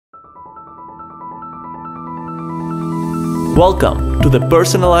Welcome to the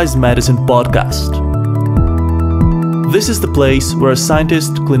Personalized Medicine Podcast. This is the place where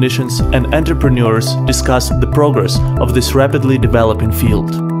scientists, clinicians, and entrepreneurs discuss the progress of this rapidly developing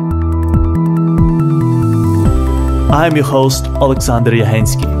field. I am your host, Alexander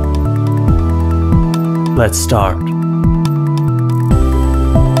Yahensky. Let's start.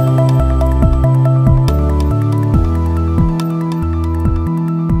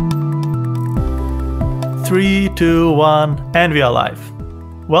 Three, two, one, and we are live.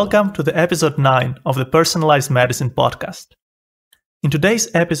 Welcome to the episode 9 of the Personalized Medicine Podcast. In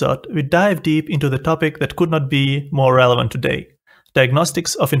today's episode, we dive deep into the topic that could not be more relevant today,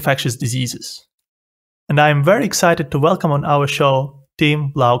 diagnostics of infectious diseases. And I am very excited to welcome on our show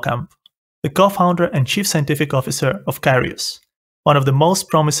Tim Blauwkamp, the co-founder and chief scientific officer of Karius, one of the most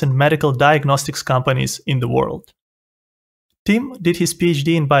promising medical diagnostics companies in the world. Tim did his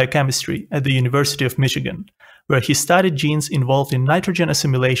PhD in biochemistry at the University of Michigan, where he studied genes involved in nitrogen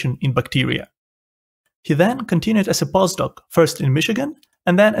assimilation in bacteria. He then continued as a postdoc, first in Michigan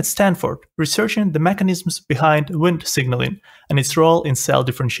and then at Stanford, researching the mechanisms behind Wnt signaling and its role in cell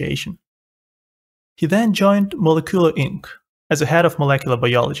differentiation. He then joined Moleculo Inc. as a head of molecular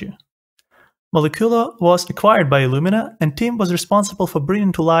biology. Moleculo was acquired by Illumina, and Tim was responsible for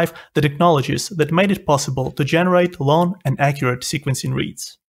bringing to life the technologies that made it possible to generate long and accurate sequencing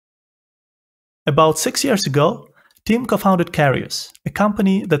reads. About 6 years ago, Tim co-founded Karius, a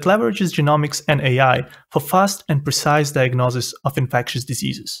company that leverages genomics and AI for fast and precise diagnosis of infectious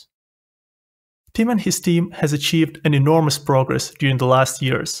diseases. Tim and his team has achieved an enormous progress during the last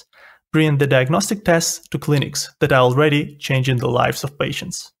years, bringing the diagnostic tests to clinics that are already changing the lives of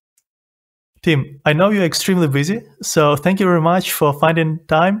patients. Tim, I know you're extremely busy, so thank you very much for finding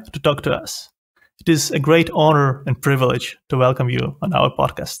time to talk to us. It is a great honor and privilege to welcome you on our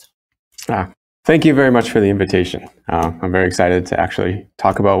podcast. Thank you very much for the invitation. I'm very excited to actually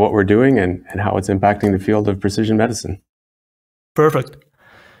talk about what we're doing and how it's impacting the field of precision medicine. Perfect.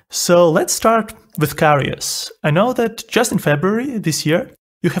 So let's start with Karius. I know that just in February this year,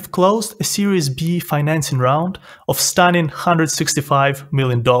 you have closed a Series B financing round of stunning $165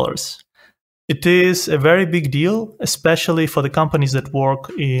 million. It is a very big deal, especially for the companies that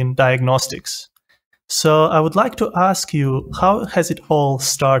work in diagnostics. So I would like to ask you, how has it all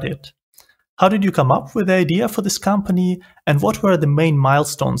started? How did you come up with the idea for this company, and what were the main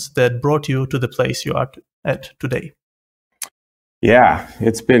milestones that brought you to the place you are at today? Yeah,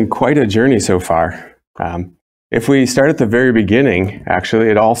 it's been quite a journey so far. If we start at the very beginning, actually,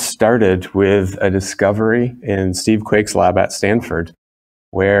 it all started with a discovery in Steve Quake's lab at Stanford,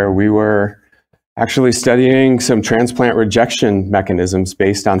 where we were actually studying some transplant rejection mechanisms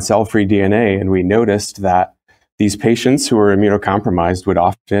based on cell-free DNA, and we noticed that these patients who were immunocompromised would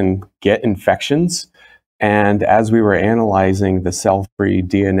often get infections, and as we were analyzing the cell-free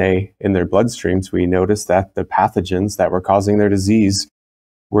DNA in their bloodstreams, we noticed that the pathogens that were causing their disease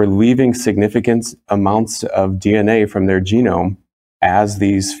were leaving significant amounts of DNA from their genome as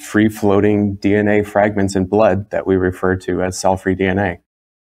these free-floating DNA fragments in blood that we refer to as cell-free DNA.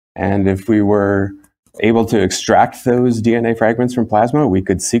 And if we were able to extract those DNA fragments from plasma, we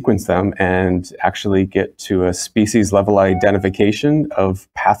could sequence them and actually get to a species-level identification of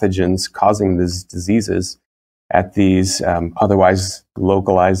pathogens causing these diseases at these otherwise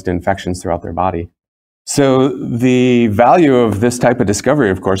localized infections throughout their body. So the value of this type of discovery,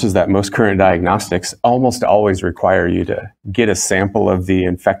 of course, is that most current diagnostics almost always require you to get a sample of the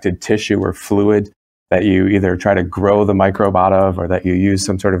infected tissue or fluid that you either try to grow the microbe out of, or that you use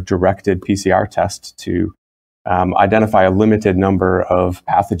some sort of directed PCR test to identify a limited number of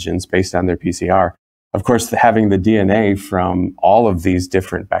pathogens based on their PCR. Of course, having the DNA from all of these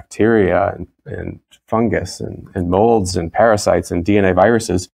different bacteria and fungus and molds and parasites and DNA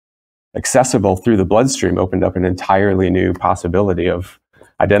viruses accessible through the bloodstream opened up an entirely new possibility of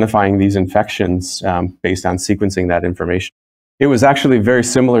identifying these infections based on sequencing that information. It was actually very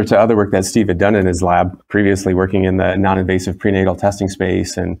similar to other work that Steve had done in his lab, previously working in the non-invasive prenatal testing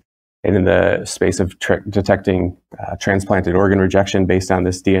space and in the space of detecting transplanted organ rejection based on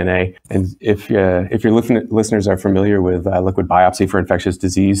this DNA. And if your listeners are familiar with liquid biopsy for infectious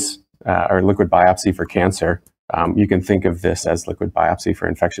disease or liquid biopsy for cancer, you can think of this as liquid biopsy for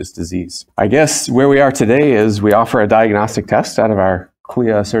infectious disease. I guess where we are today is we offer a diagnostic test out of our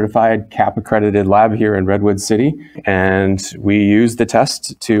CLIA-certified, CAP-accredited lab here in Redwood City, and we use the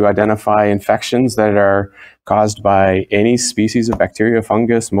test to identify infections that are caused by any species of bacteria,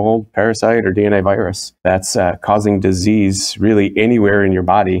 fungus, mold, parasite, or DNA virus that's causing disease really anywhere in your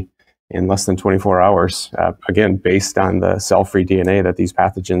body. in less than 24 hours, again, based on the cell-free DNA that these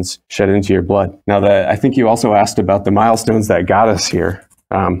pathogens shed into your blood. Now, I think you also asked about the milestones that got us here.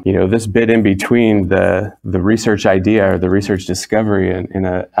 This bit in between the research idea or the research discovery in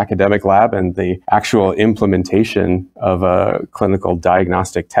an academic lab and the actual implementation of a clinical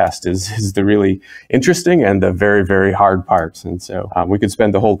diagnostic test is the really interesting and the very, very hard part. And so we could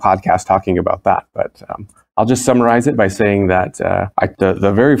spend the whole podcast talking about that, but I'll just summarize it by saying that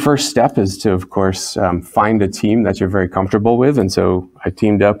the very first step is to, of course, find a team that you're very comfortable with. And so I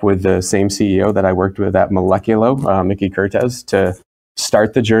teamed up with the same CEO that I worked with at Moleculo, Mickey Kertesz, to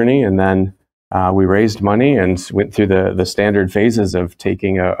start the journey. And then we raised money and went through the standard phases of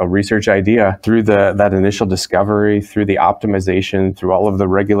taking a research idea through that initial discovery, through the optimization, through all of the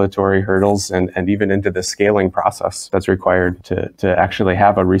regulatory hurdles, and even into the scaling process that's required to actually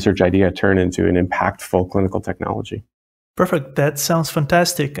have a research idea turn into an impactful clinical technology. Perfect. That sounds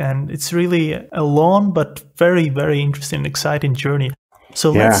fantastic. And it's really a long but very, very interesting and exciting journey.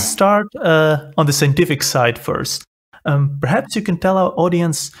 So let's start on the scientific side first. Perhaps you can tell our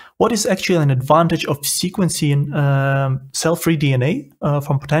audience what is actually an advantage of sequencing cell-free DNA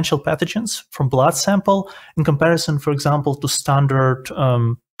from potential pathogens from blood sample in comparison, for example, to standard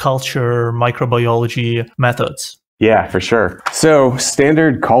culture microbiology methods. Yeah, for sure. So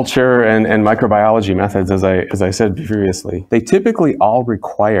standard culture and microbiology methods, as I said previously, they typically all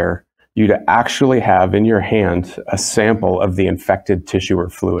require you to actually have in your hand a sample of the infected tissue or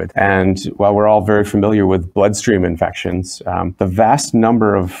fluid. And while we're all very familiar with bloodstream infections, the vast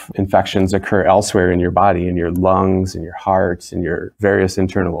number of infections occur elsewhere in your body, in your lungs, in your heart, in your various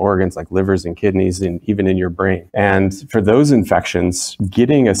internal organs like livers and kidneys, and even in your brain. And for those infections,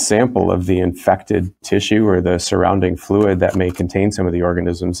 getting a sample of the infected tissue or the surrounding fluid that may contain some of the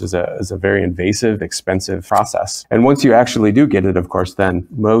organisms is a very invasive, expensive process. And once you actually do get it, of course, then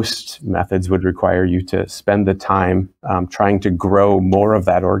most methods would require you to spend the time trying to grow more of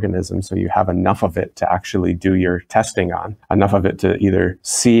that organism so you have enough of it to actually do your testing on, enough of it to either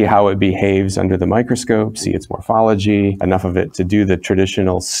see how it behaves under the microscope, see its morphology, enough of it to do the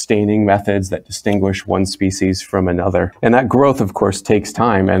traditional staining methods that distinguish one species from another. And that growth, of course, takes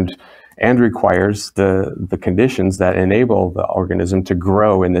time and requires the conditions that enable the organism to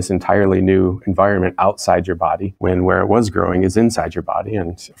grow in this entirely new environment outside your body, when where it was growing is inside your body.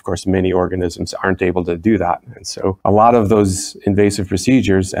 And of course, many organisms aren't able to do that. And so a lot of those invasive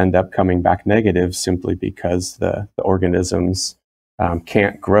procedures end up coming back negative simply because the organisms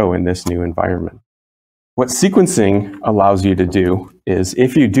can't grow in this new environment. What sequencing allows you to do is,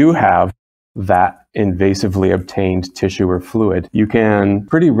 if you do have that invasively obtained tissue or fluid, you can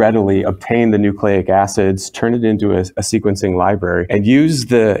pretty readily obtain the nucleic acids, turn it into a sequencing library, and use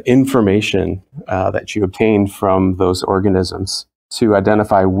the information that you obtained from those organisms to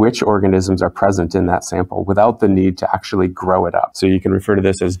identify which organisms are present in that sample without the need to actually grow it up. So you can refer to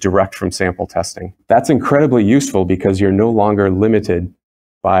this as direct from sample testing. That's incredibly useful because you're no longer limited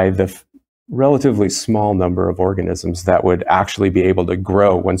by the relatively small number of organisms that would actually be able to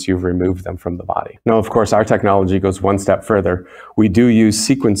grow once you've removed them from the body. Now, of course, our technology goes one step further. We do use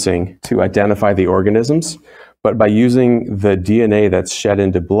sequencing to identify the organisms, but by using the DNA that's shed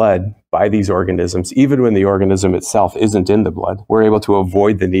into blood by these organisms, even when the organism itself isn't in the blood, we're able to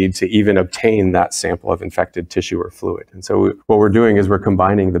avoid the need to even obtain that sample of infected tissue or fluid. And so what we're doing is we're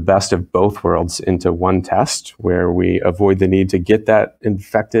combining the best of both worlds into one test, where we avoid the need to get that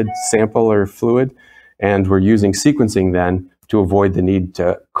infected sample or fluid, and we're using sequencing then to avoid the need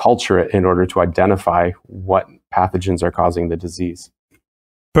to culture it in order to identify what pathogens are causing the disease.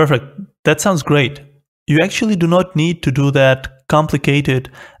 Perfect. That sounds great. You actually do not need to do that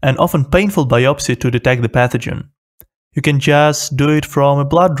complicated and often painful biopsy to detect the pathogen. You can just do it from a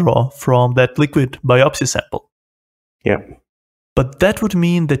blood draw from that liquid biopsy sample. Yep. But that would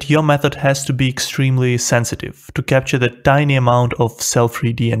mean that your method has to be extremely sensitive to capture that tiny amount of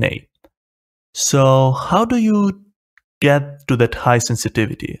cell-free DNA. So how do you get to that high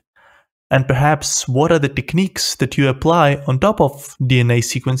sensitivity? And perhaps what are the techniques that you apply on top of DNA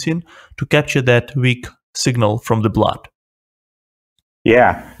sequencing to capture that weak signal from the blood?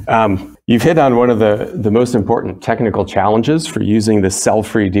 Yeah, you've hit on one of the most important technical challenges for using the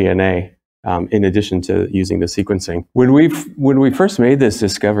cell-free DNA, in addition to using the sequencing. When we first made this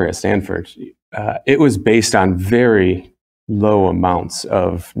discovery at Stanford, it was based on very low amounts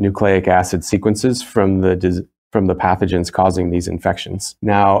of nucleic acid sequences from the from the pathogens causing these infections.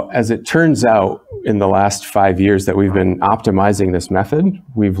 Now, as it turns out, in the last 5 years that we've been optimizing this method,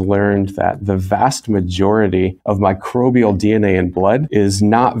 we've learned that the vast majority of microbial DNA in blood is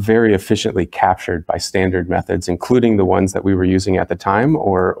not very efficiently captured by standard methods, including the ones that we were using at the time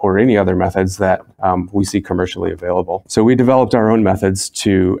or any other methods that we see commercially available. So we developed our own methods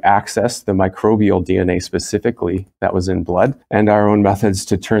to access the microbial DNA specifically that was in blood, and our own methods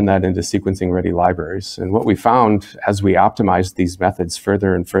to turn that into sequencing-ready libraries. And what we found as we optimized these methods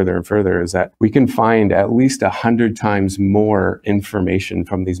further and further and further is that we can find at least 100 times more information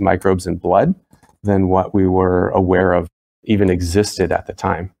from these microbes in blood than what we were aware of even existed at the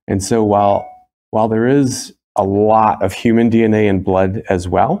time. And so while there is a lot of human DNA in blood as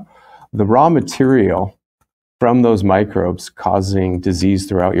well, the raw material from those microbes causing disease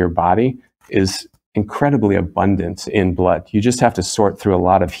throughout your body is incredibly abundant in blood. You just have to sort through a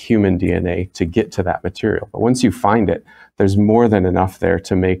lot of human DNA to get to that material. But once you find it, there's more than enough there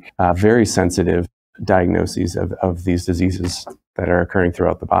to make very sensitive diagnoses of these diseases that are occurring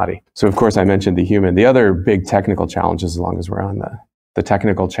throughout the body. So of course I mentioned the human. The other big technical challenges, as long as we're on the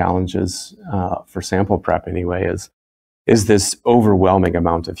technical challenges for sample prep anyway, is this overwhelming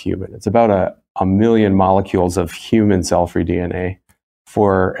amount of human. It's about a million molecules of human cell-free DNA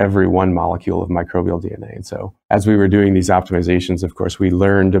for every one molecule of microbial DNA. And so as we were doing these optimizations, of course, we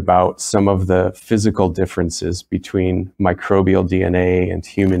learned about some of the physical differences between microbial DNA and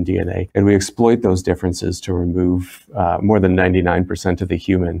human DNA. And we exploit those differences to remove more than 99% of the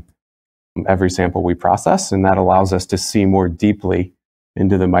human from every sample we process. And that allows us to see more deeply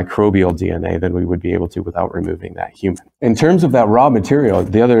into the microbial DNA than we would be able to without removing that human. In terms of that raw material,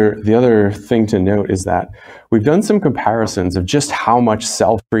 the other thing to note is that we've done some comparisons of just how much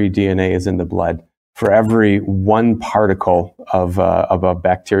cell-free DNA is in the blood for every one particle of a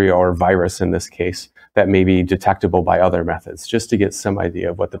bacteria or virus in this case that may be detectable by other methods, just to get some idea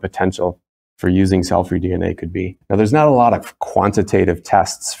of what the potential for using cell-free DNA could be. Now, there's not a lot of quantitative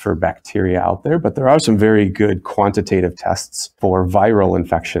tests for bacteria out there, but there are some very good quantitative tests for viral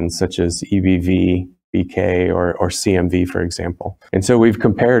infections such as EBV, BK, or CMV, for example. And so we've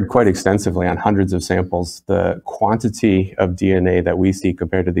compared quite extensively on hundreds of samples the quantity of DNA that we see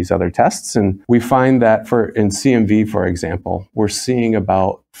compared to these other tests. And we find that in CMV, for example, we're seeing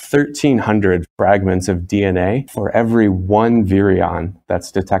about 1,300 fragments of DNA for every one virion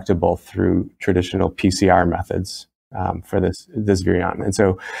that's detectable through traditional PCR methods for this virion. And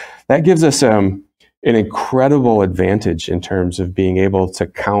so that gives us an incredible advantage in terms of being able to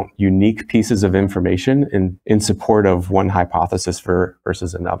count unique pieces of information in support of one hypothesis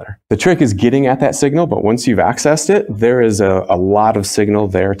versus another. The trick is getting at that signal, but once you've accessed it, there is a lot of signal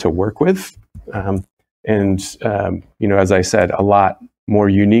there to work with. As I said, a lot more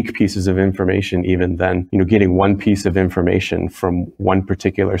unique pieces of information even than getting one piece of information from one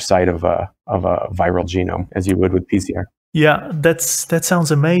particular site of a viral genome as you would with PCR. Yeah, that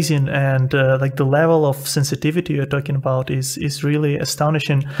sounds amazing, and like the level of sensitivity you're talking about is really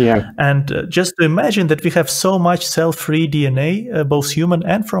astonishing. Yeah, and just to imagine that we have so much cell-free DNA, both human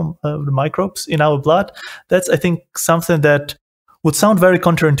and from the microbes in our blood. That's, I think, something that would sound very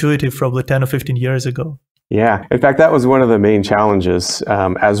counterintuitive probably 10 or 15 years ago. Yeah, in fact, that was one of the main challenges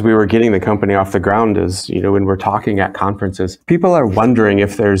as we were getting the company off the ground. Is when we're talking at conferences, people are wondering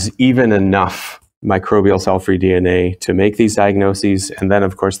if there's even enough microbial cell-free DNA to make these diagnoses. And then,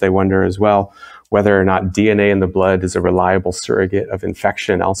 of course, they wonder as well whether or not DNA in the blood is a reliable surrogate of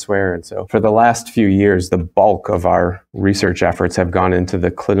infection elsewhere. And so for the last few years, the bulk of our research efforts have gone into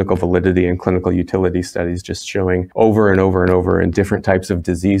the clinical validity and clinical utility studies, just showing over and over and over in different types of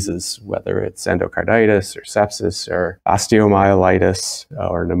diseases, whether it's endocarditis or sepsis or osteomyelitis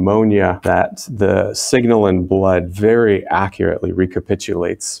or pneumonia, that the signal in blood very accurately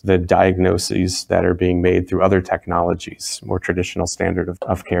recapitulates the diagnoses that are being made through other technologies, more traditional standard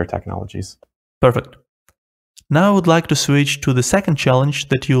of care technologies. Perfect. Now I would like to switch to the second challenge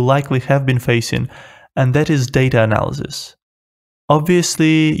that you likely have been facing, and that is data analysis.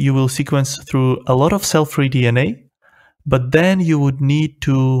 Obviously, you will sequence through a lot of cell-free DNA, but then you would need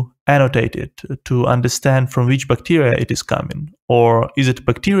to annotate it to understand from which bacteria it is coming, or is it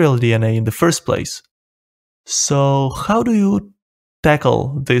bacterial DNA in the first place? So how do you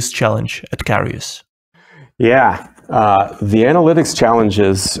tackle this challenge at Karius? Yeah. The analytics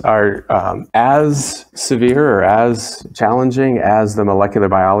challenges are as severe or as challenging as the molecular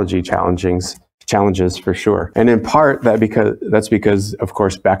biology challenges challenges for sure. And in part that's because, of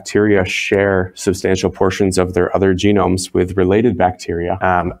course, bacteria share substantial portions of their other genomes with related bacteria.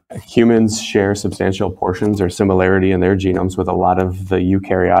 Humans share substantial portions or similarity in their genomes with a lot of the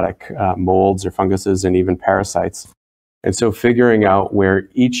eukaryotic molds or funguses and even parasites. And so figuring out where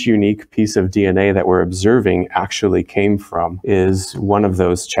each unique piece of DNA that we're observing actually came from is one of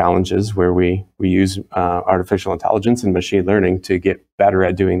those challenges where we use artificial intelligence and machine learning to get better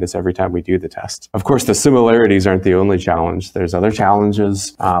at doing this every time we do the test. Of course, the similarities aren't the only challenge. There's other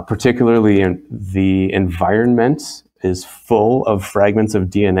challenges, particularly in the environment is full of fragments of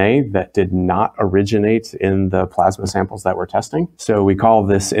DNA that did not originate in the plasma samples that we're testing. So we call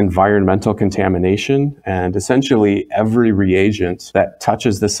this environmental contamination, and essentially every reagent that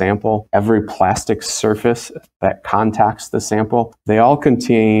touches the sample, every plastic surface that contacts the sample, they all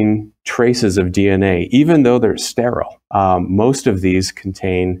contain traces of DNA, even though they're sterile. Most of these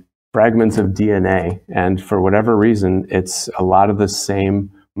contain fragments of DNA, and for whatever reason, it's a lot of the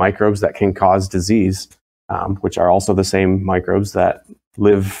same microbes that can cause disease, which are also the same microbes that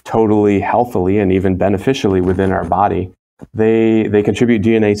live totally healthily and even beneficially within our body. They contribute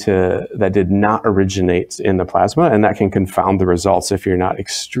DNA that did not originate in the plasma, and that can confound the results if you're not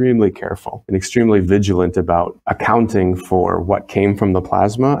extremely careful and extremely vigilant about accounting for what came from the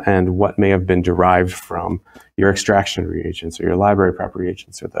plasma and what may have been derived from your extraction reagents or your library prep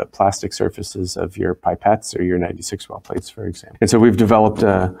reagents or the plastic surfaces of your pipettes or your 96 well plates, for example. And so we've developed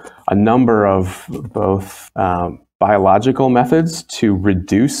a number of both biological methods to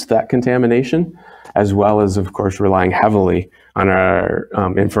reduce that contamination, as well as, of course, relying heavily on our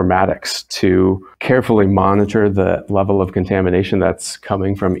informatics to carefully monitor the level of contamination that's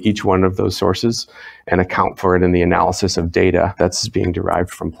coming from each one of those sources and account for it in the analysis of data that's being derived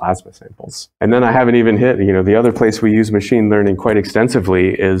from plasma samples. And then I haven't even hit, the other place we use machine learning quite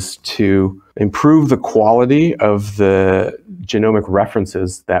extensively is to improve the quality of the genomic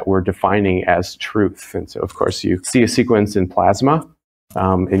references that we're defining as truth. And so, of course, you see a sequence in plasma.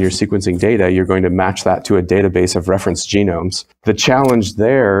 In your sequencing data, you're going to match that to a database of reference genomes. The challenge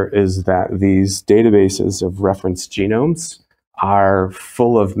there is that these databases of reference genomes are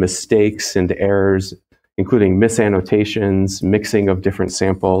full of mistakes and errors, including misannotations, mixing of different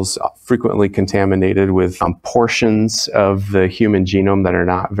samples, frequently contaminated with portions of the human genome that are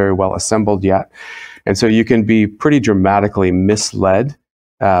not very well assembled yet. And so you can be pretty dramatically misled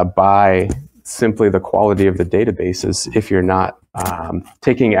by simply the quality of the databases if you're not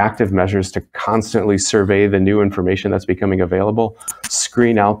taking active measures to constantly survey the new information that's becoming available,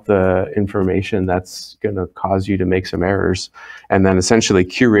 screen out the information that's going to cause you to make some errors, and then essentially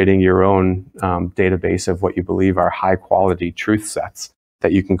curating your own database of what you believe are high quality truth sets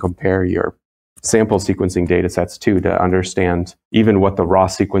that you can compare your sample sequencing data sets to understand even what the raw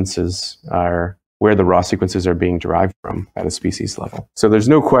sequences are, where the raw sequences are being derived from at a species level. So there's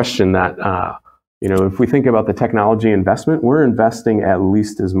no question that if we think about the technology investment, we're investing at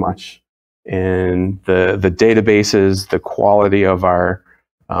least as much in the databases, the quality of our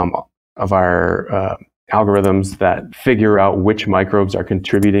algorithms that figure out which microbes are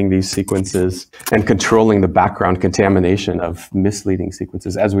contributing these sequences and controlling the background contamination of misleading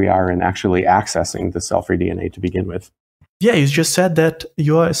sequences as we are in actually accessing the cell-free DNA to begin with. Yeah, you just said that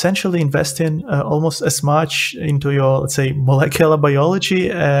you are essentially investing almost as much into your, let's say, molecular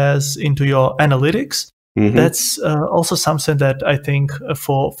biology as into your analytics. Mm-hmm. That's also something that I think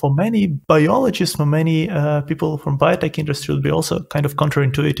for many biologists, for many people from biotech industry will be also kind of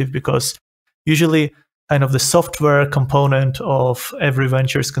counterintuitive, because usually kind of the software component of every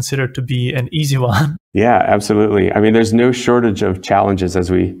venture is considered to be an easy one. Yeah, absolutely. I mean, there's no shortage of challenges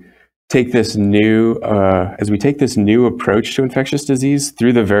as we take this new approach to infectious disease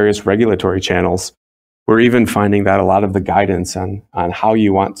through the various regulatory channels. We're even finding that a lot of the guidance on how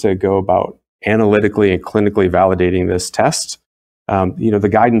you want to go about analytically and clinically validating this test, the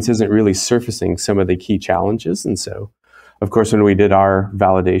guidance isn't really surfacing some of the key challenges. And so, of course, when we did our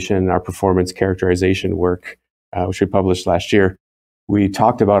validation, our performance characterization work, which we published last year, we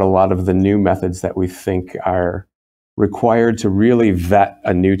talked about a lot of the new methods that we think are required to really vet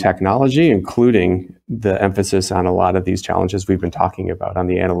a new technology, including the emphasis on a lot of these challenges we've been talking about on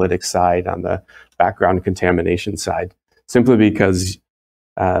the analytics side, on the background contamination side, simply because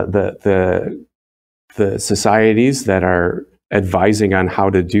the societies that are advising on how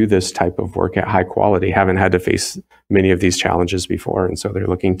to do this type of work at high quality haven't had to face many of these challenges before. And so they're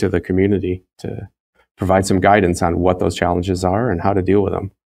looking to the community to provide some guidance on what those challenges are and how to deal with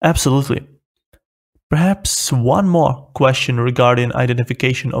them. Absolutely. Perhaps one more question regarding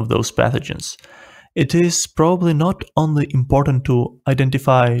identification of those pathogens. it is probably not only important to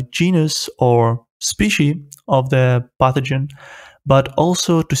identify genus or species of the pathogen, but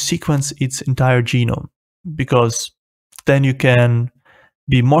also to sequence its entire genome, because then you can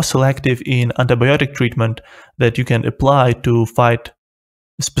be more selective in antibiotic treatment that you can apply to fight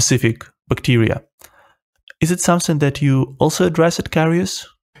specific bacteria. Is it something that you also address at Karius?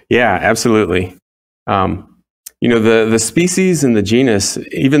 Yeah, absolutely. The species and the genus,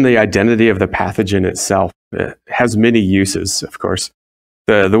 even the identity of the pathogen itself, has many uses, of course.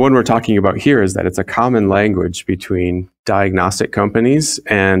 The one we're talking about here is that it's a common language between diagnostic companies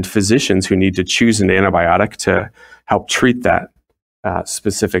and physicians who need to choose an antibiotic to help treat that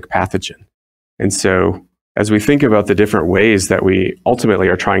specific pathogen. And so as we think about the different ways that we ultimately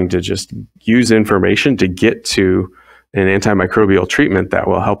are trying to just use information to get to an antimicrobial treatment that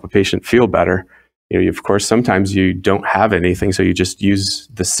will help a patient feel better, of course, sometimes you don't have anything, so you just use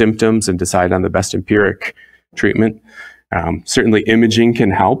the symptoms and decide on the best empiric treatment. Certainly imaging can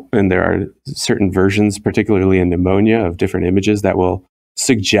help, and there are certain versions, particularly in pneumonia, of different images that will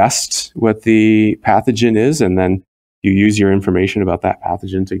suggest what the pathogen is, and then you use your information about that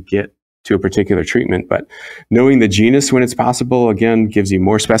pathogen to get to a particular treatment. But knowing the genus when it's possible, again, gives you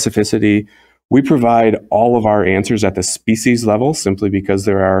more specificity. We provide all of our answers at the species level simply because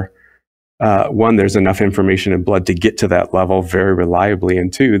there are there's enough information in blood to get to that level very reliably.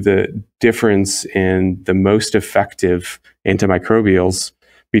 And two, the difference in the most effective antimicrobials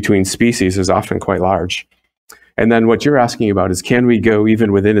between species is often quite large. And then what you're asking about is, can we go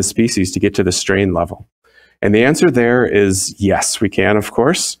even within a species to get to the strain level? And the answer there is yes, we can, of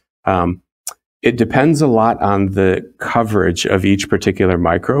course. It depends a lot on the coverage of each particular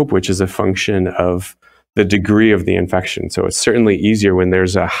microbe, which is a function of the degree of the infection. So it's certainly easier when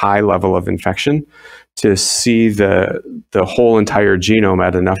there's a high level of infection to see the whole entire genome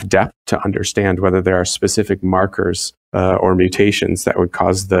at enough depth to understand whether there are specific markers or mutations that would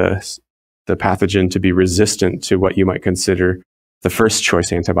cause the pathogen to be resistant to what you might consider the first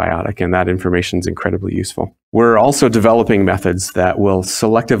choice antibiotic, and that information is incredibly useful. We're also developing methods that will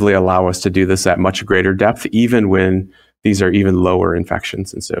selectively allow us to do this at much greater depth, even when these are even lower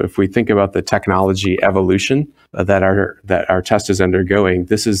infections. And so if we think about the technology evolution that our test is undergoing,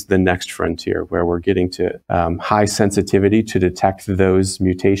 this is the next frontier where we're getting to high sensitivity to detect those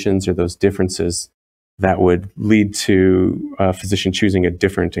mutations or those differences that would lead to a physician choosing a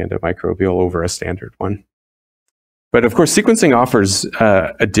different antimicrobial over a standard one. But of course, sequencing offers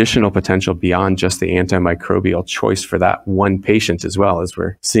additional potential beyond just the antimicrobial choice for that one patient as well. As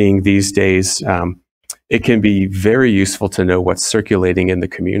we're seeing these days, it can be very useful to know what's circulating in the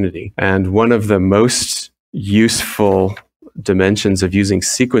community. And one of the most useful dimensions of using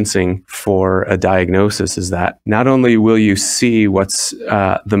sequencing for a diagnosis is that not only will you see what's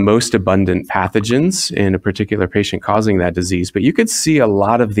the most abundant pathogens in a particular patient causing that disease, but you could see a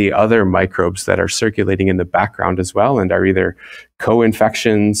lot of the other microbes that are circulating in the background as well and are either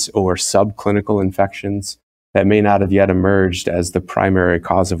co-infections or subclinical infections that may not have yet emerged as the primary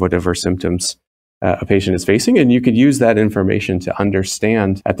cause of whatever symptoms a patient is facing. And you could use that information to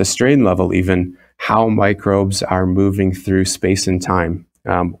understand at the strain level even how microbes are moving through space and time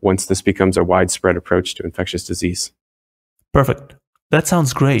once this becomes a widespread approach to infectious disease. Perfect. That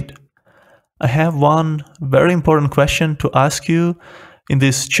sounds great. I have one very important question to ask you in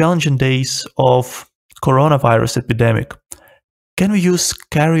these challenging days of coronavirus epidemic. Can we use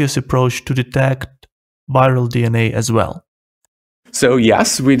Karius approach to detect viral DNA as well? So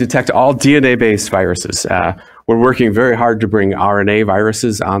yes, we detect all DNA-based viruses. We're working very hard to bring RNA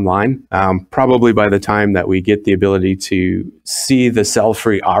viruses online. Probably by the time that we get the ability to see the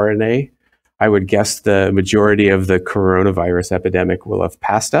cell-free RNA, I would guess the majority of the coronavirus epidemic will have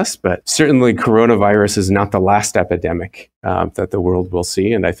passed us, but certainly coronavirus is not the last epidemic that the world will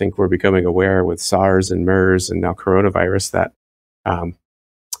see. And I think we're becoming aware with SARS and MERS and now coronavirus that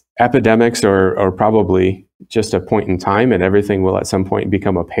epidemics are probably just a point in time, and everything will at some point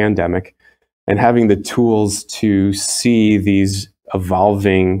become a pandemic. And having the tools to see these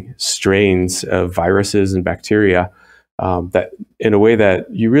evolving strains of viruses and bacteria that in a way that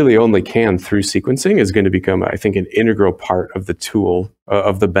you really only can through sequencing is going to become, I think, an integral part of the tool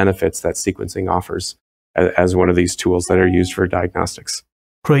of the benefits that sequencing offers as one of these tools that are used for diagnostics.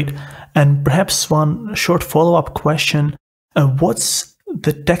 Great. And perhaps one short follow-up question. What's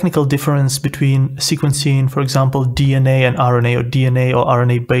the technical difference between sequencing, for example, DNA and RNA, or DNA or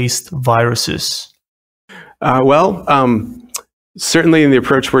RNA-based viruses? Certainly in the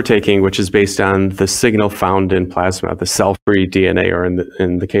approach we're taking, which is based on the signal found in plasma, the cell-free DNA, or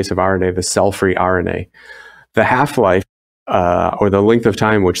in the case of RNA, the cell-free RNA, the half-life or the length of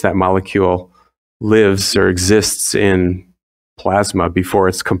time which that molecule lives or exists in plasma before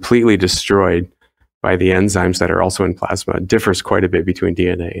it's completely destroyed by the enzymes that are also in plasma differs quite a bit between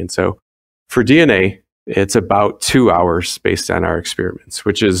DNA. And so for DNA, it's about 2 hours based on our experiments,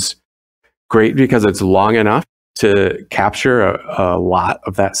 which is great because it's long enough to capture a lot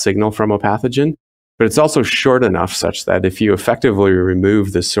of that signal from a pathogen, but it's also short enough such that if you effectively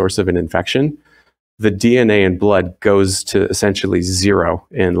remove the source of an infection, the DNA in blood goes to essentially zero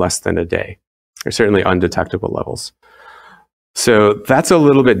in less than a day, or certainly undetectable levels. So that's a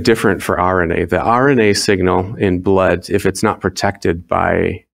little bit different for RNA. The RNA signal in blood, if it's not protected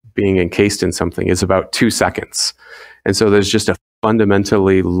by being encased in something, is about 2 seconds. And so there's just a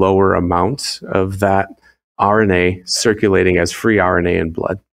fundamentally lower amount of that RNA circulating as free RNA in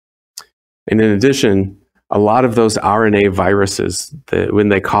blood. And in addition, a lot of those RNA viruses, when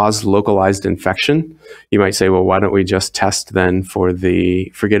they cause localized infection, you might say, well, why don't we just test then for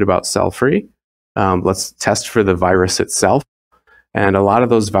forget about cell-free, let's test for the virus itself. And a lot of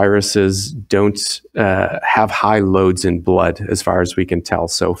those viruses don't have high loads in blood, as far as we can tell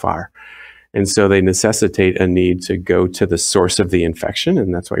so far. And so they necessitate a need to go to the source of the infection.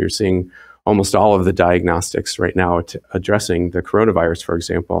 And that's why you're seeing almost all of the diagnostics right now addressing the coronavirus, for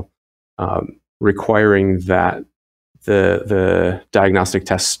example, requiring that the diagnostic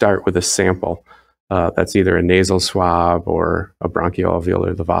tests start with a sample that's either a nasal swab or a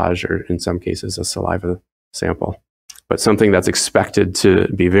bronchoalveolar lavage, or in some cases, a saliva sample, but something that's expected to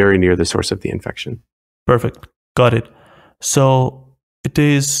be very near the source of the infection. Perfect. Got it. So it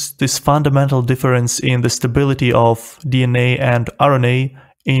is this fundamental difference in the stability of DNA and RNA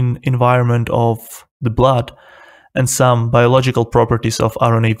in environment of the blood and some biological properties of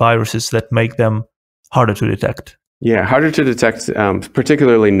RNA viruses that make them harder to detect. Yeah, harder to detect,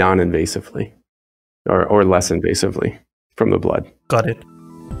 particularly non-invasively or less invasively from the blood. Got it.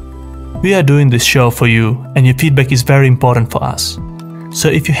 We are doing this show for you, and your feedback is very important for us. So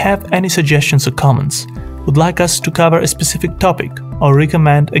if you have any suggestions or comments, would like us to cover a specific topic or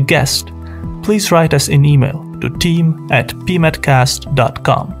recommend a guest, please write us an email to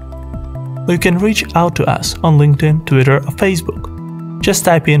team@pmedcast.com. Or you can reach out to us on LinkedIn, Twitter, or Facebook. Just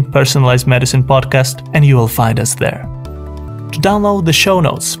type in Personalized Medicine Podcast and you will find us there. To download the show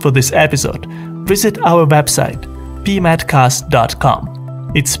notes for this episode, visit our website, pmedcast.com.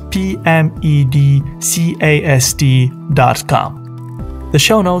 It's pmedcast.com. The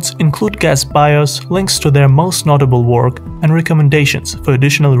show notes include guest bios, links to their most notable work, and recommendations for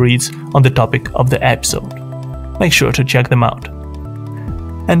additional reads on the topic of the episode. Make sure to check them out.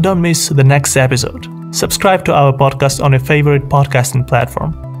 And don't miss the next episode. Subscribe to our podcast on your favorite podcasting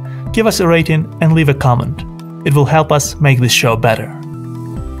platform. Give us a rating and leave a comment. It will help us make this show better.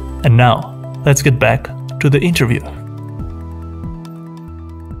 And now, let's get back to the interview.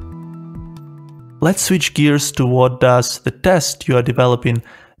 Let's switch gears to what does the test you are developing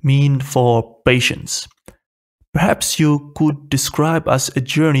mean for patients. Perhaps you could describe us a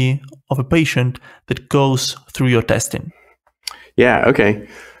journey of a patient that goes through your testing. Yeah, okay.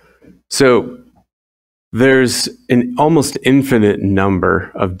 So there's an almost infinite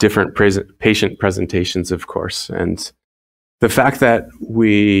number of different patient presentations, of course. And the fact that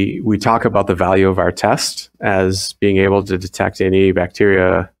we talk about the value of our test as being able to detect any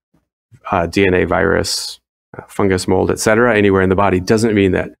bacteria, DNA, virus, fungus, mold, etc., anywhere in the body doesn't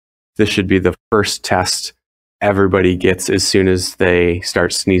mean that this should be the first test everybody gets as soon as they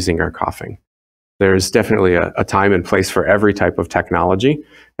start sneezing or coughing. There's definitely a time and place for every type of technology,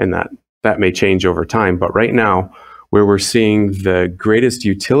 and that may change over time. But right now, where we're seeing the greatest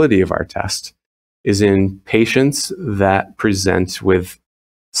utility of our test is in patients that present with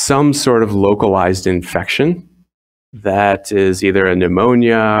some sort of localized infection that is either a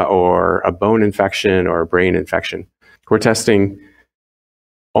pneumonia or a bone infection or a brain infection. We're testing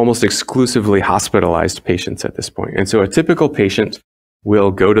almost exclusively hospitalized patients at this point. And so a typical patient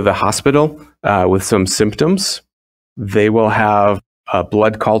will go to the hospital with some symptoms. They will have a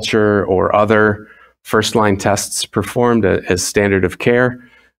blood culture or other first-line tests performed as standard of care,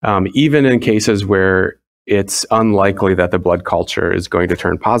 even in cases where it's unlikely that the blood culture is going to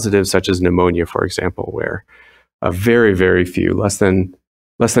turn positive, such as pneumonia, for example, where very, very few, less than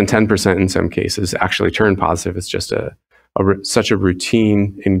 10% in some cases, actually turn positive. It's just such a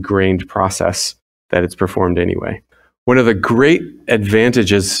routine, ingrained process that it's performed anyway. One of the great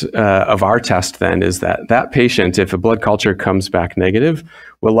advantages of our test then is that patient, if a blood culture comes back negative,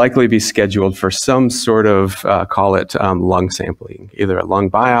 will likely be scheduled for some sort of, call it lung sampling, either a lung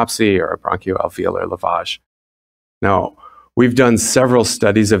biopsy or a bronchoalveolar lavage. Now, we've done several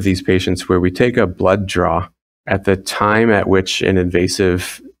studies of these patients where we take a blood draw at the time at which an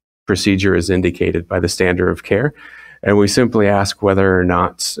invasive procedure is indicated by the standard of care. And we simply ask whether or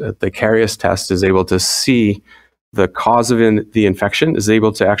not the Karius test is able to see the cause of the infection, is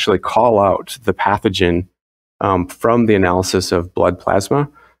able to actually call out the pathogen from the analysis of blood plasma,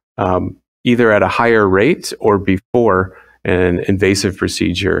 either at a higher rate or before an invasive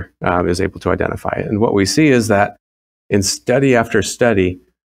procedure is able to identify it. And what we see is that in study after study,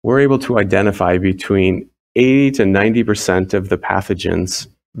 we're able to identify between 80 to 90% of the pathogens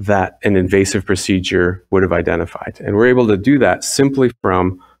that an invasive procedure would have identified. And we're able to do that simply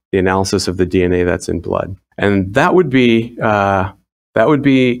from the analysis of the DNA that's in blood. And that would be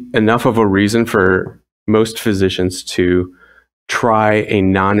enough of a reason for most physicians to try a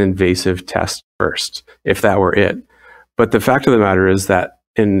non-invasive test first, if that were it. But the fact of the matter is that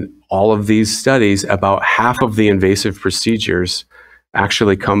in all of these studies, about half of the invasive procedures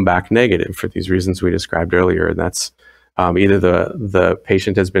actually come back negative for these reasons we described earlier. And that's either the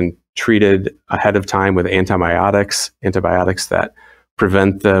patient has been treated ahead of time with antibiotics that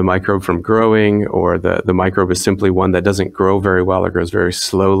prevent the microbe from growing, or the microbe is simply one that doesn't grow very well or grows very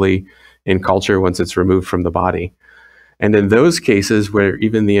slowly in culture once it's removed from the body. And in those cases where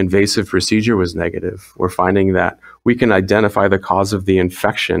even the invasive procedure was negative, we're finding that we can identify the cause of the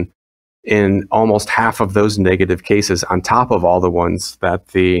infection in almost half of those negative cases, on top of all the ones that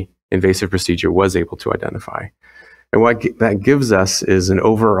the invasive procedure was able to identify. And what that gives us is an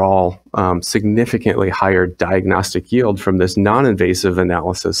overall significantly higher diagnostic yield from this non-invasive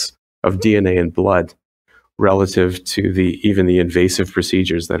analysis of DNA and blood relative to even the invasive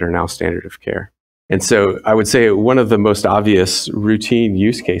procedures that are now standard of care. And so I would say one of the most obvious routine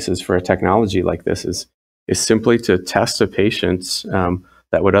use cases for a technology like this is simply to test a patient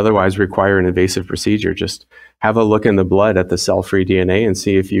that would otherwise require an invasive procedure. Just have a look in the blood at the cell-free DNA and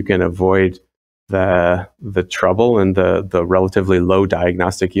see if you can avoid the trouble and the relatively low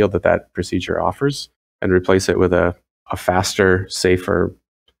diagnostic yield that procedure offers, and replace it with a faster, safer,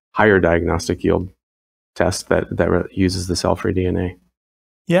 higher diagnostic yield test that uses the cell-free DNA.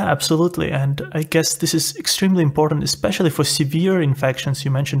 Yeah, absolutely. And I guess this is extremely important, especially for severe infections.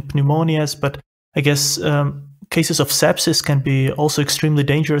 You mentioned pneumonias, but I guess cases of sepsis can be also extremely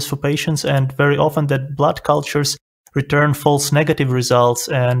dangerous for patients, and very often that blood cultures return false negative results,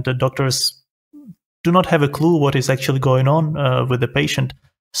 and the doctors do not have a clue what is actually going on with the patient.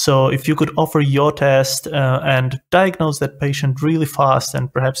 So if you could offer your test and diagnose that patient really fast,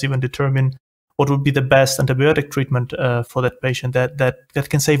 and perhaps even determine what would be the best antibiotic treatment for that patient, that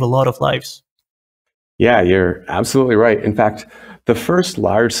can save a lot of lives. Yeah, you're absolutely right. In fact, the first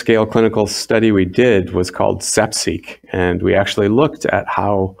large-scale clinical study we did was called SepSeq, and we actually looked at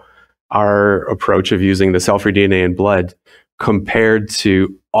how our approach of using the cell-free DNA in blood compared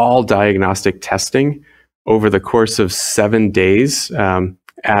to all diagnostic testing over the course of 7 days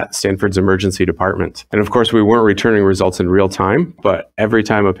at Stanford's emergency department. And of course, we weren't returning results in real time, but every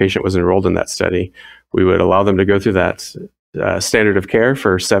time a patient was enrolled in that study, we would allow them to go through that standard of care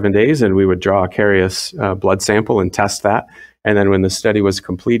for 7 days, and we would draw a Karius blood sample and test that. And then when the study was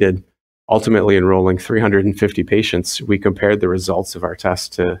completed, ultimately enrolling 350 patients, we compared the results of our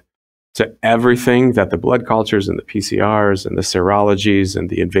test to everything that the blood cultures and the PCRs and the serologies and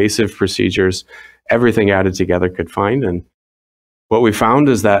the invasive procedures, everything added together could find. And what we found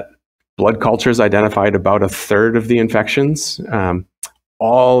is that blood cultures identified about a third of the infections.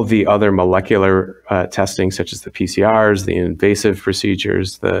 All the other molecular testing, such as the PCRs, the invasive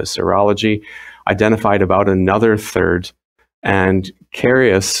procedures, the serology, identified about another third. And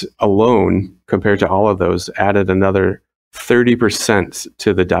Karius alone, compared to all of those, added another 30%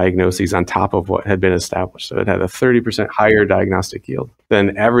 to the diagnoses on top of what had been established. So it had a 30% higher diagnostic yield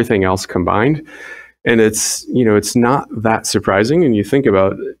than everything else combined. And it's not that surprising. And you think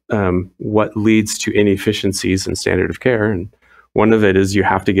about what leads to inefficiencies in standard of care. And one of it is you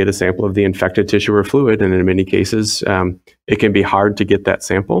have to get a sample of the infected tissue or fluid. And in many cases, it can be hard to get that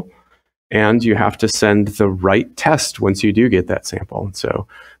sample. And you have to send the right test once you do get that sample. So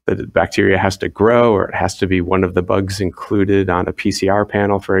the bacteria has to grow, or it has to be one of the bugs included on a PCR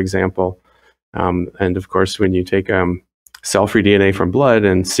panel, for example. And of course, when you take cell-free DNA from blood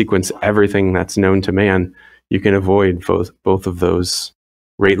and sequence everything that's known to man, you can avoid both of those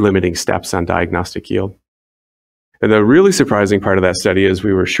rate-limiting steps on diagnostic yield. And the really surprising part of that study is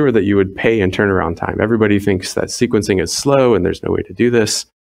we were sure that you would pay in turnaround time. Everybody thinks that sequencing is slow and there's no way to do this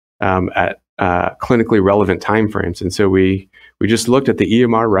at clinically relevant timeframes. And so we just looked at the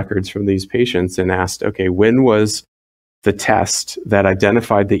EMR records from these patients and asked, okay, when was the test that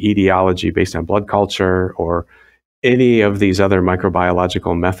identified the etiology based on blood culture or any of these other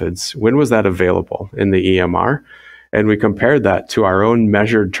microbiological methods, when was that available in the EMR? And we compared that to our own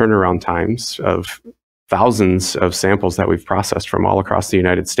measured turnaround times of thousands of samples that we've processed from all across the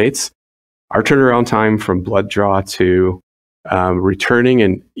United States. Our turnaround time from blood draw to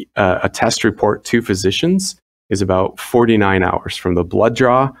returning a test report to physicians is about 49 hours from the blood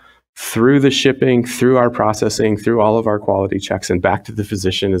draw through the shipping, through our processing, through all of our quality checks, and back to the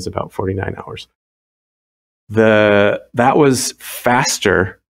physician is about 49 hours. That was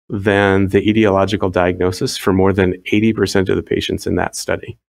faster than the etiological diagnosis for more than 80% of the patients in that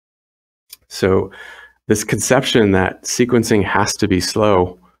study. So this conception that sequencing has to be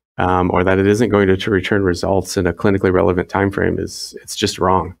slow or that it isn't going to return results in a clinically relevant time frame it's just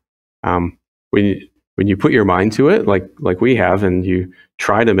wrong. When you put your mind to it, like we have, and you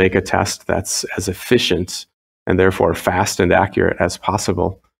try to make a test that's as efficient and therefore fast and accurate as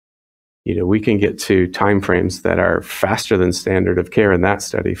possible, we can get to timeframes that are faster than standard of care in that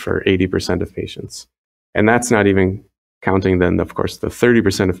study for 80% of patients. And that's not even counting then, of course, the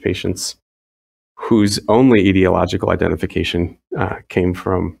 30% of patients whose only etiological identification came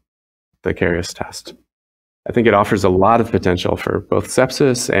from the Karius test. I think it offers a lot of potential for both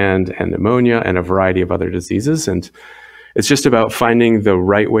sepsis and pneumonia and a variety of other diseases. And it's just about finding the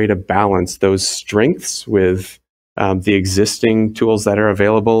right way to balance those strengths with the existing tools that are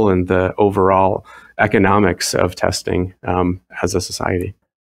available and the overall economics of testing as a society.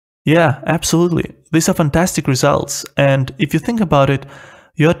 Yeah, absolutely. These are fantastic results. And if you think about it,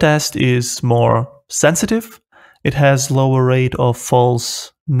 your test is more sensitive, it has lower rate of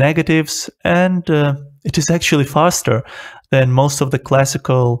false negatives, and it is actually faster than most of the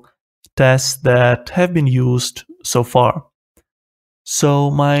classical tests that have been used so far. So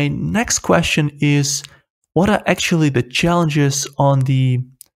my next question is, what are actually the challenges on the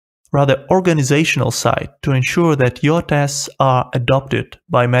rather organizational side to ensure that your tests are adopted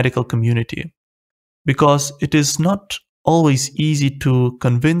by medical community? Because it is not always easy to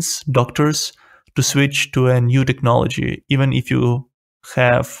convince doctors to switch to a new technology, even if you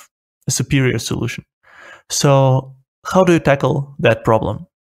have a superior solution. So how do you tackle that problem?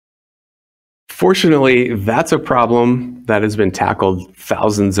 Fortunately, that's a problem that has been tackled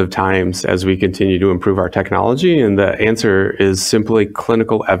thousands of times as we continue to improve our technology. And the answer is simply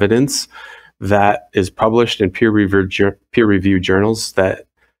clinical evidence that is published in peer-reviewed journals that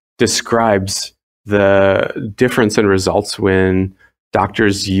describes the difference in results when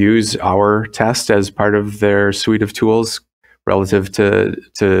doctors use our test as part of their suite of tools relative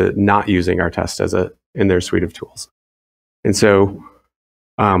to not using our test in their suite of tools. And so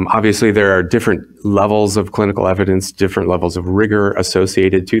obviously, there are different levels of clinical evidence, different levels of rigor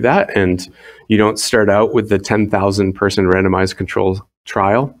associated to that. And you don't start out with the 10,000 person randomized control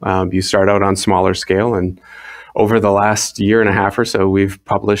trial. You start out on smaller scale. And over the last year and a half or so, we've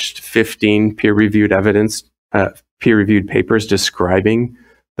published 15 peer-reviewed papers describing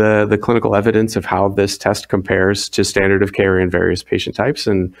the clinical evidence of how this test compares to standard of care in various patient types.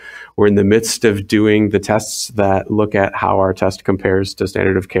 And we're in the midst of doing the tests that look at how our test compares to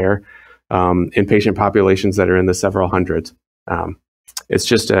standard of care in patient populations that are in the several hundred. It's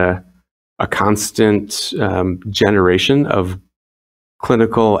just a constant generation of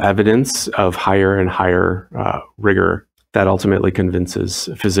clinical evidence of higher and higher rigor that ultimately convinces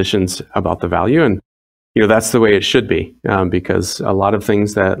physicians about the value. And that's the way it should be, because a lot of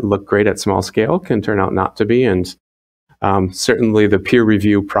things that look great at small scale can turn out not to be. And certainly the peer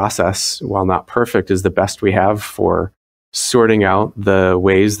review process, while not perfect, is the best we have for sorting out the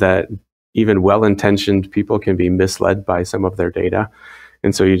ways that even well-intentioned people can be misled by some of their data.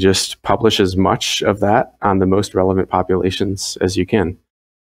 And so you just publish as much of that on the most relevant populations as you can.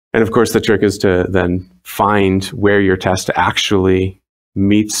 And of course, the trick is to then find where your test actually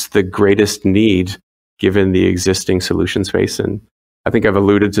meets the greatest need given the existing solution space. And I think I've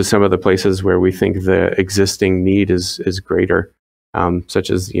alluded to some of the places where we think the existing need is greater,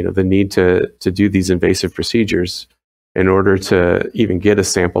 such as the need to do these invasive procedures in order to even get a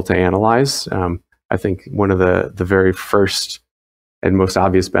sample to analyze. I think one of the very first and most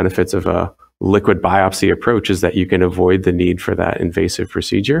obvious benefits of a liquid biopsy approach is that you can avoid the need for that invasive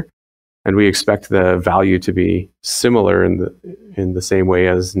procedure. And we expect the value to be similar in the same way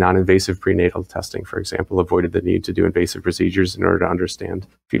as non-invasive prenatal testing, for example, avoided the need to do invasive procedures in order to understand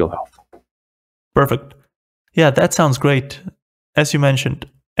fetal health. Perfect. Yeah, that sounds great. As you mentioned,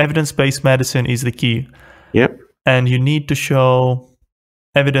 evidence-based medicine is the key. Yep. And you need to show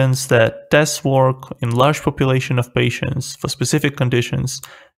evidence that tests work in large population of patients for specific conditions.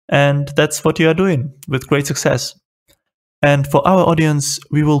 And that's what you are doing with great success. And for our audience,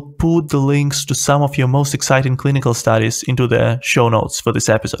 we will put the links to some of your most exciting clinical studies into the show notes for this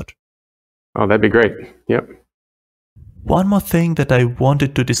episode. Oh, that'd be great. Yep. One more thing that I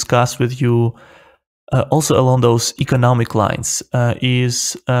wanted to discuss with you, also along those economic lines,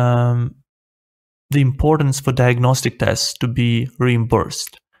 is the importance for diagnostic tests to be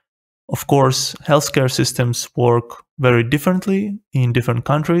reimbursed. Of course, healthcare systems work very differently in different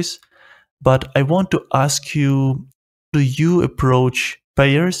countries, but I want to ask you, do you approach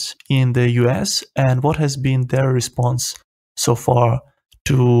payers in the US, and what has been their response so far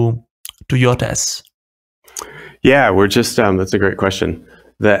to your tests? Yeah, we're just, that's a great question.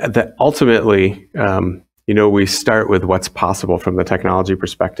 That ultimately, we start with what's possible from the technology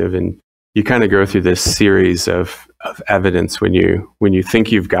perspective, and you kind of go through this series of evidence when you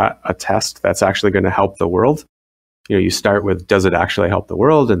think you've got a test that's actually going to help the world. You start with, does it actually help the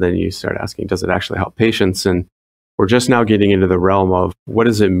world? And then you start asking, does it actually help patients? And we're just now getting into the realm of what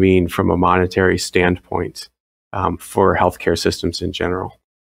does it mean from a monetary standpoint for healthcare systems in general.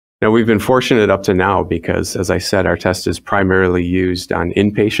 Now, we've been fortunate up to now because, as I said, our test is primarily used on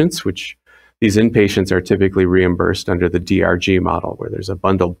inpatients, which these inpatients are typically reimbursed under the DRG model, where there's a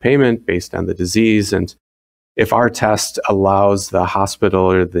bundled payment based on the disease. And if our test allows the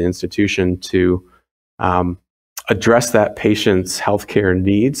hospital or the institution to address that patient's healthcare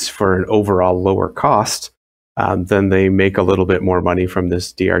needs for an overall lower cost, then they make a little bit more money from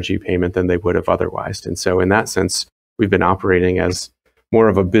this DRG payment than they would have otherwise. And so in that sense, we've been operating as more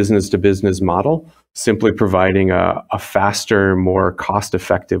of a business-to-business model, simply providing a faster, more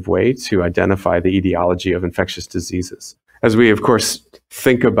cost-effective way to identify the etiology of infectious diseases. As we, of course,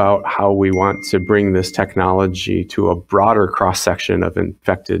 think about how we want to bring this technology to a broader cross-section of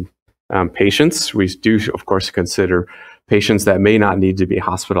infected patients, we do, of course, consider patients that may not need to be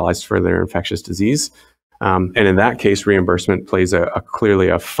hospitalized for their infectious disease. And in that case, reimbursement plays clearly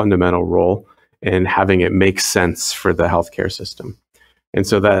a fundamental role in having it make sense for the healthcare system. And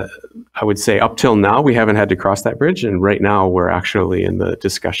so that, I would say, up till now, we haven't had to cross that bridge. And right now, we're actually in the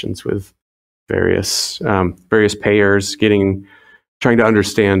discussions with various payers, trying to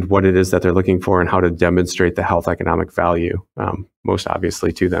understand what it is that they're looking for and how to demonstrate the health economic value, most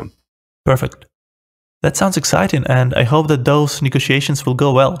obviously, to them. Perfect. That sounds exciting, and I hope that those negotiations will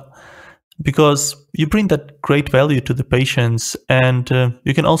go well, because you bring that great value to the patients, and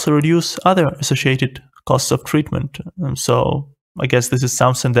you can also reduce other associated costs of treatment. So I guess this is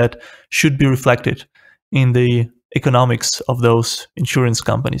something that should be reflected in the economics of those insurance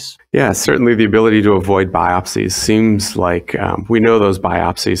companies. Yeah, certainly the ability to avoid biopsies seems like we know those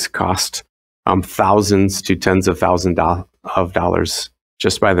biopsies cost thousands to tens of thousands of dollars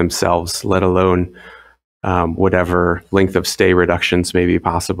just by themselves, let alone whatever length of stay reductions may be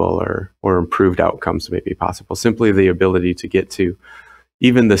possible or improved outcomes may be possible. Simply the ability to get to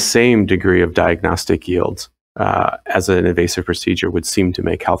even the same degree of diagnostic yield as an invasive procedure would seem to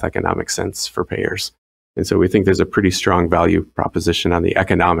make health economic sense for payers. And so we think there's a pretty strong value proposition on the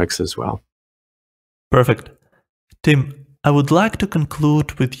economics as well. Perfect. Tim, I would like to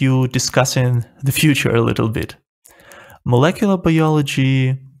conclude with you discussing the future a little bit. Molecular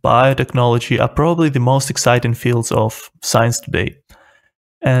biology, biotechnology are probably the most exciting fields of science today.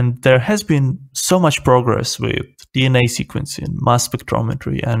 And there has been so much progress with DNA sequencing, mass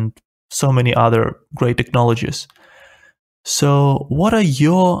spectrometry, and so many other great technologies. So what are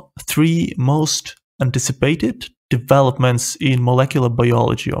your three most anticipated developments in molecular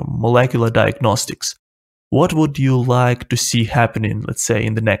biology or molecular diagnostics? What would you like to see happening, let's say,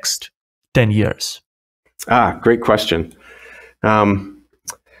 in the next 10 years? Great question.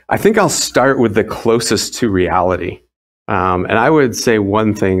 I think I'll start with the closest to reality. And I would say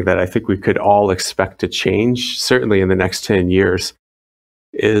one thing that I think we could all expect to change, certainly in the next 10 years,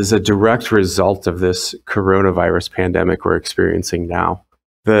 is a direct result of this coronavirus pandemic we're experiencing now.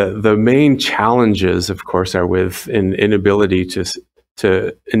 The main challenges, of course, are with an inability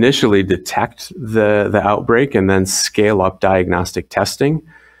to initially detect the outbreak and then scale up diagnostic testing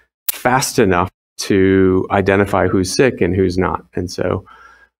fast enough to identify who's sick and who's not. And so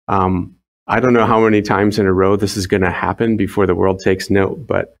I don't know how many times in a row this is going to happen before the world takes note,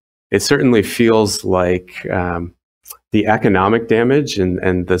 but it certainly feels like the economic damage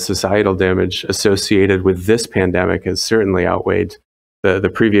and the societal damage associated with this pandemic has certainly outweighed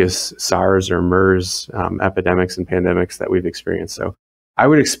the previous SARS or MERS epidemics and pandemics that we've experienced. So I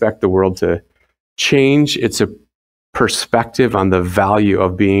would expect the world to change its perspective on the value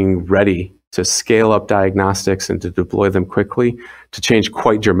of being ready to scale up diagnostics and to deploy them quickly to change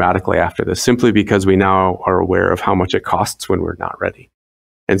quite dramatically after this, simply because we now are aware of how much it costs when we're not ready.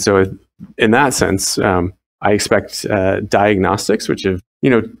 And so in that sense, I expect diagnostics, which have,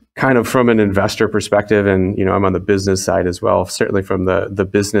 kind of from an investor perspective, and, I'm on the business side as well, certainly from the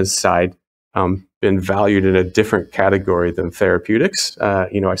business side, been valued in a different category than therapeutics.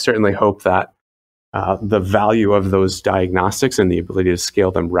 I certainly hope that the value of those diagnostics and the ability to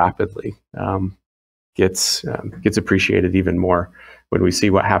scale them rapidly gets appreciated even more when we see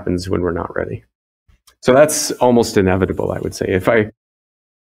what happens when we're not ready. So that's almost inevitable, I would say.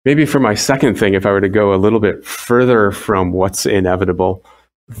 Maybe for my second thing, if I were to go a little bit further from what's inevitable,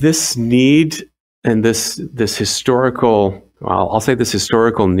 this need and this historical, well, I'll say this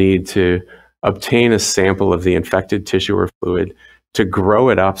historical need to obtain a sample of the infected tissue or fluid, to grow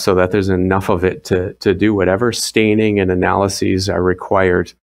it up so that there's enough of it to do whatever staining and analyses are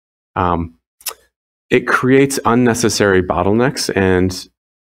required. It creates unnecessary bottlenecks, and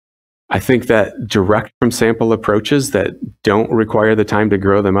I think that direct from sample approaches that don't require the time to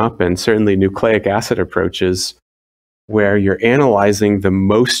grow them up, and certainly nucleic acid approaches where you're analyzing the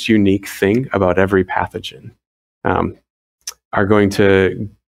most unique thing about every pathogen, are going to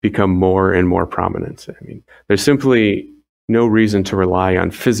become more and more prominent. I mean, there's simply no reason to rely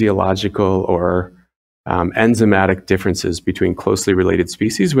on physiological or enzymatic differences between closely related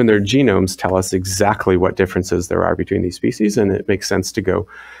species when their genomes tell us exactly what differences there are between these species, and it makes sense to go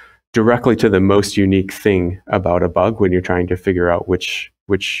directly to the most unique thing about a bug when you're trying to figure out which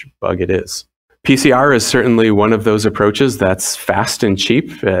bug it is. PCR is certainly one of those approaches that's fast and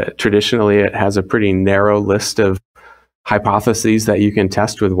cheap. Traditionally, it has a pretty narrow list of hypotheses that you can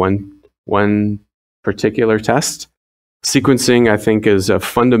test with one particular test. Sequencing, I think, is a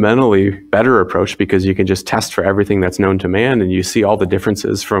fundamentally better approach because you can just test for everything that's known to man and you see all the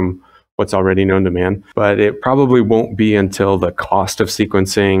differences from what's already known to man. But it probably won't be until the cost of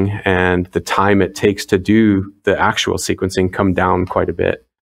sequencing and the time it takes to do the actual sequencing come down quite a bit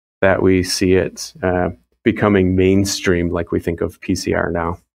that we see it becoming mainstream like we think of PCR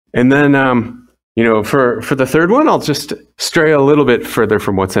now. And then, for the third one, I'll just stray a little bit further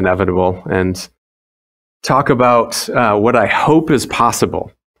from what's inevitable and talk about what I hope is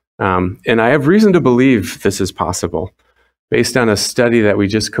possible. And I have reason to believe this is possible based on a study that we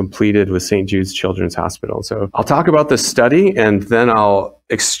just completed with St. Jude's Children's Hospital. So I'll talk about this study and then I'll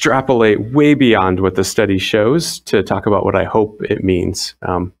extrapolate way beyond what the study shows to talk about what I hope it means.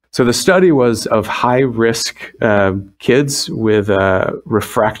 So the study was of high-risk kids with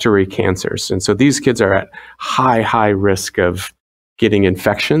refractory cancers. And so these kids are at high risk of getting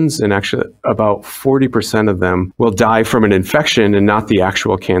infections, and actually about 40% of them will die from an infection and not the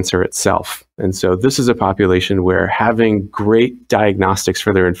actual cancer itself. And so this is a population where having great diagnostics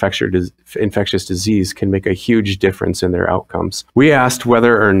for their infectious disease can make a huge difference in their outcomes. We asked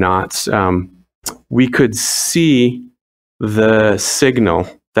whether or not we could see the signal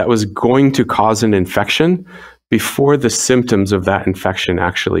that was going to cause an infection before the symptoms of that infection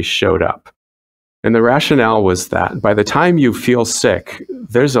actually showed up. And the rationale was that by the time you feel sick,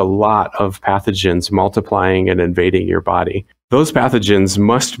 there's a lot of pathogens multiplying and invading your body. Those pathogens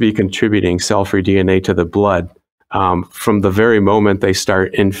must be contributing cell-free DNA to the blood from the very moment they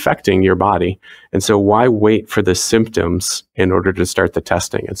start infecting your body. And so why wait for the symptoms in order to start the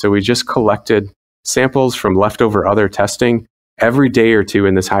testing? And so we just collected samples from leftover other testing every day or two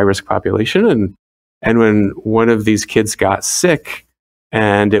in this high-risk population. And when one of these kids got sick,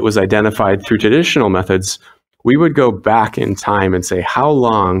 and it was identified through traditional methods, we would go back in time and say, how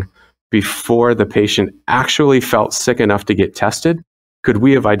long before the patient actually felt sick enough to get tested could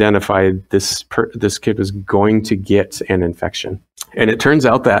we have identified this kid was going to get an infection? And it turns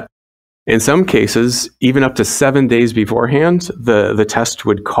out that in some cases, even up to 7 days beforehand, the test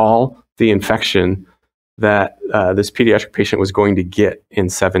would call the infection that this pediatric patient was going to get in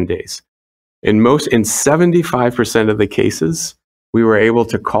 7 days. In 75% of the cases, we were able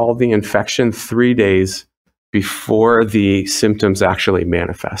to call the infection 3 days before the symptoms actually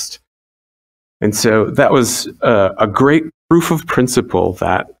manifest. And so that was a great proof of principle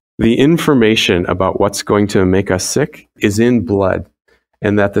that the information about what's going to make us sick is in blood,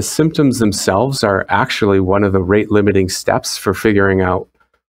 and that the symptoms themselves are actually one of the rate-limiting steps for figuring out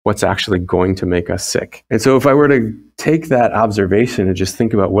what's actually going to make us sick. And so if I were to take that observation and just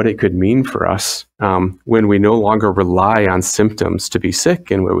think about what it could mean for us when we no longer rely on symptoms to be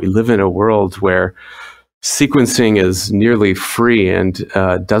sick, and where we live in a world where sequencing is nearly free and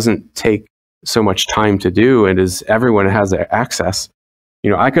doesn't take so much time to do, and as everyone has access,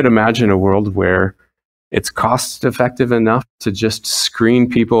 I could imagine a world where it's cost effective enough to just screen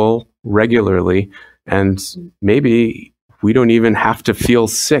people regularly, and maybe we don't even have to feel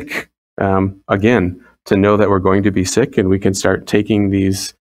sick again to know that we're going to be sick, and we can start taking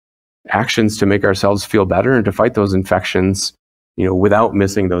these actions to make ourselves feel better and to fight those infections, without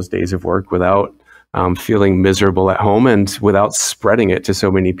missing those days of work, without feeling miserable at home and without spreading it to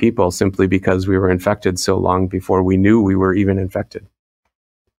so many people simply because we were infected so long before we knew we were even infected.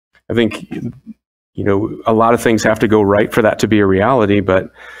 I think, a lot of things have to go right for that to be a reality,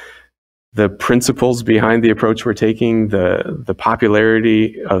 but the principles behind the approach we're taking, the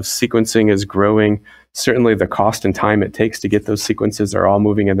popularity of sequencing is growing. Certainly the cost and time it takes to get those sequences are all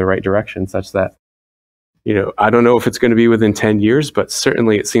moving in the right direction, such that, I don't know if it's going to be within 10 years, but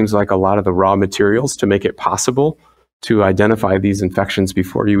certainly it seems like a lot of the raw materials to make it possible to identify these infections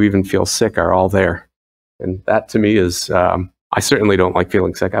before you even feel sick are all there. And that to me is, I certainly don't like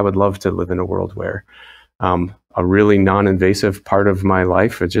feeling sick. I would love to live in a world where a really non-invasive part of my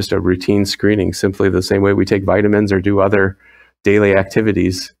life is just a routine screening, simply the same way we take vitamins or do other daily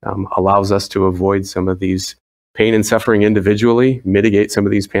activities, allows us to avoid some of these pain and suffering individually, mitigate some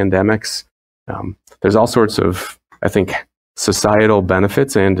of these pandemics. There's all sorts of, I think, societal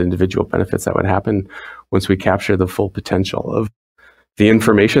benefits and individual benefits that would happen once we capture the full potential of the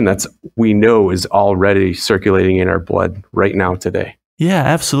information we know is already circulating in our blood right now today. Yeah,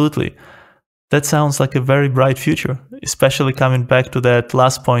 absolutely. That sounds like a very bright future, especially coming back to that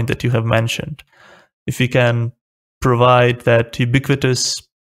last point that you have mentioned. If we can provide that ubiquitous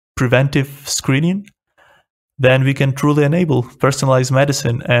preventive screening, then we can truly enable personalized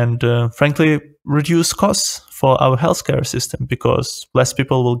medicine and, frankly, reduce costs for our healthcare system because less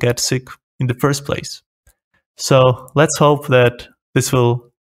people will get sick in the first place. So let's hope that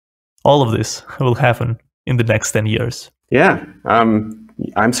all of this will happen in the next 10 years. Yeah,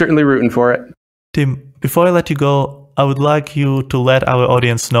 I'm certainly rooting for it. Tim, before I let you go, I would like you to let our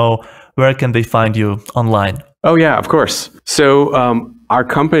audience know where can they find you online. Oh yeah, of course. So our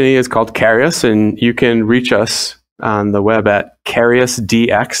company is called Karius, and you can reach us on the web at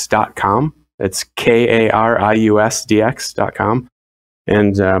kariusdx.com. It's KARIUSDX.com.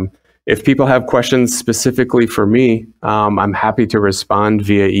 And if people have questions specifically for me, I'm happy to respond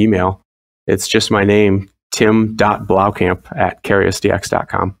via email. It's just my name,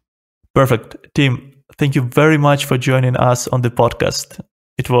 tim.blauwkamp@kariusdx.com. Perfect. Tim, thank you very much for joining us on the podcast.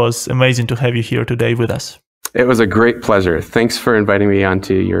 It was amazing to have you here today with us. It was a great pleasure. Thanks for inviting me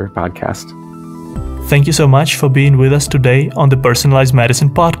onto your podcast. Thank you so much for being with us today on the Personalized Medicine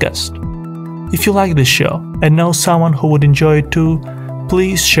podcast. If you like this show and know someone who would enjoy it too,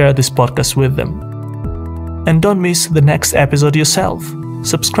 please share this podcast with them. And don't miss the next episode yourself.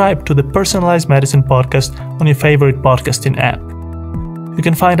 Subscribe to the Personalized Medicine podcast on your favorite podcasting app. You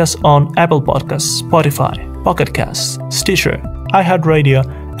can find us on Apple Podcasts, Spotify, Pocket Casts, Stitcher, iHeartRadio,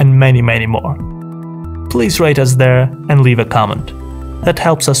 and many, many more. Please rate us there and leave a comment. That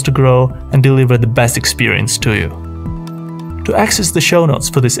helps us to grow and deliver the best experience to you. To access the show notes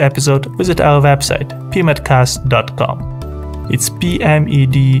for this episode, visit our website, pmedcast.com. It's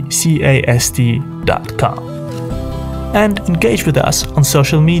pmedcast.com. And engage with us on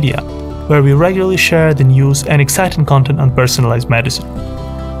social media, where we regularly share the news and exciting content on personalized medicine.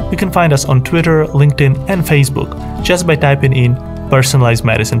 You can find us on Twitter, LinkedIn, and Facebook just by typing in Personalized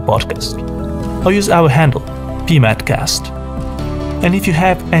Medicine Podcast, or use our handle, PMedCast. And if you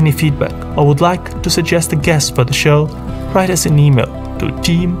have any feedback or would like to suggest a guest for the show, write us an email to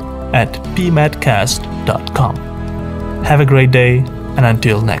team@pmedcast.com. Have a great day, and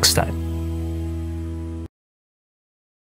until next time.